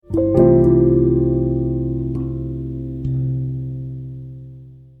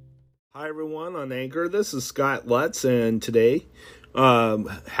on Anchor. This is Scott Lutz, and today,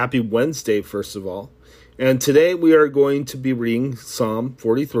 happy Wednesday, first of all. And today we are going to be reading Psalm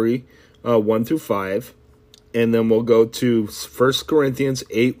 43, 1 through 5, and then we'll go to 1 Corinthians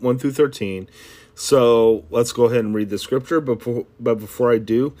 8, 1 through 13. So let's go ahead and read the scripture. But before I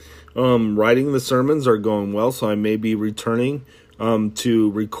do, writing the sermons are going well, so I may be returning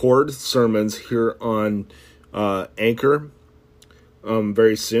to record sermons here on Anchor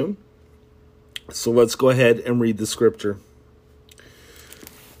very soon. So let's go ahead and read the scripture.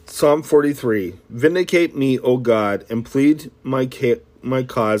 Psalm 43. Vindicate me, O God, and plead my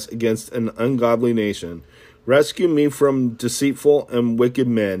cause against an ungodly nation. Rescue me from deceitful and wicked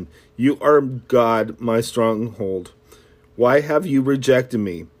men. You are God, my stronghold. Why have you rejected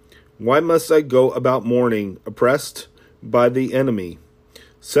me? Why must I go about mourning, oppressed by the enemy?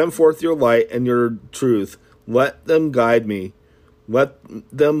 Send forth your light and your truth. Let them guide me. Let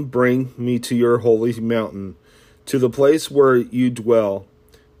them bring me to your holy mountain, to the place where you dwell.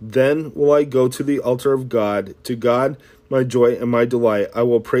 Then will I go to the altar of God, to God, my joy and my delight. I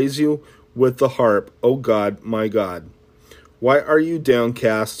will praise you with the harp, O God, my God. Why are you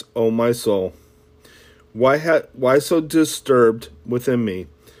downcast, O my soul? Why so disturbed within me?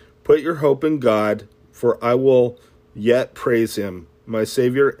 Put your hope in God, for I will yet praise him, my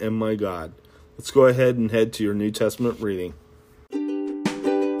Savior and my God. Let's go ahead and head to your New Testament reading.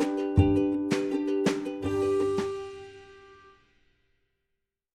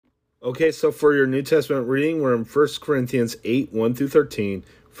 Okay, so for your New Testament reading, we're in 1 Corinthians 8, 1 through 13,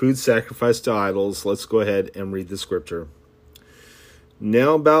 food sacrificed to idols. Let's go ahead and read the scripture.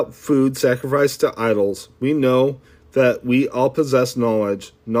 Now about food sacrificed to idols, we know that we all possess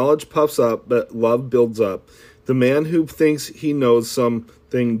knowledge. Knowledge puffs up, but love builds up. The man who thinks he knows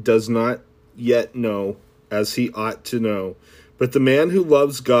something does not yet know as he ought to know. But the man who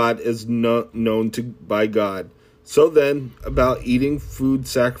loves God is known by God. So then, about eating food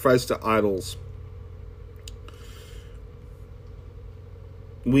sacrificed to idols.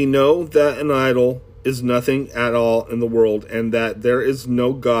 We know that an idol is nothing at all in the world, and that there is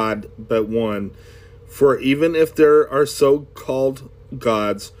no God but one. For even if there are so-called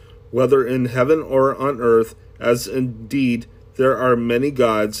gods, whether in heaven or on earth, as indeed there are many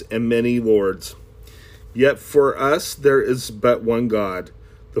gods and many lords, yet for us there is but one God,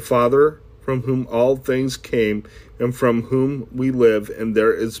 the Father, from whom all things came, and from whom we live, and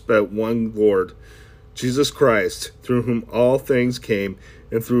there is but one Lord, Jesus Christ, through whom all things came,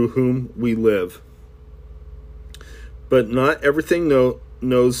 and through whom we live. But not everyone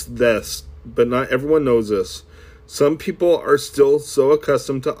knows this. Some people are still so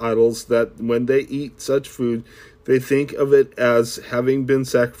accustomed to idols that when they eat such food, they think of it as having been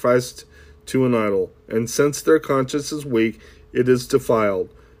sacrificed to an idol, and since their conscience is weak, it is defiled.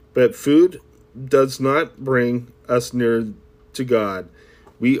 But food does not bring us near to God.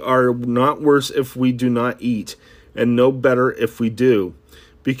 We are not worse if we do not eat, and no better if we do.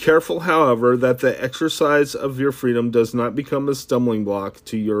 Be careful, however, that the exercise of your freedom does not become a stumbling block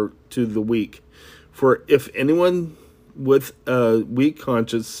to the weak. For if anyone with a weak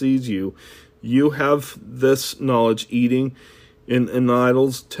conscience sees you, you have this knowledge eating in an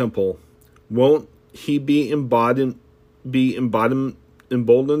idol's temple. Won't he be emboldened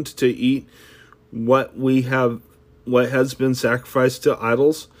to eat what has been sacrificed to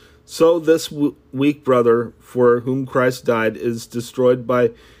idols? So this weak brother for whom Christ died is destroyed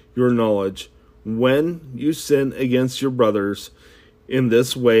by your knowledge. When you sin against your brothers in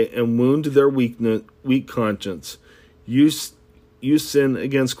this way and wound their weak conscience, you sin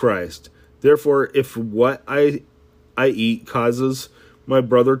against Christ. Therefore, if what I eat causes my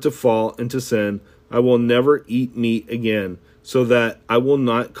brother to fall into sin, I will never eat meat again, so that I will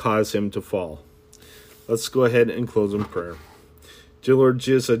not cause him to fall. Let's go ahead and close in prayer. Dear Lord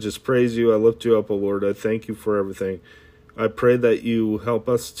Jesus, I just praise you. I lift you up, O Lord. I thank you for everything. I pray that you help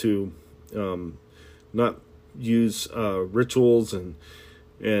us to not use rituals and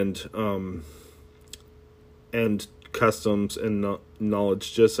customs and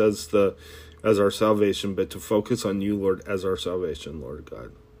knowledge just as our salvation, but to focus on you, Lord, as our salvation, Lord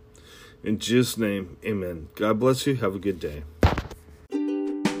God. In Jesus' name, amen. God bless you. Have a good day.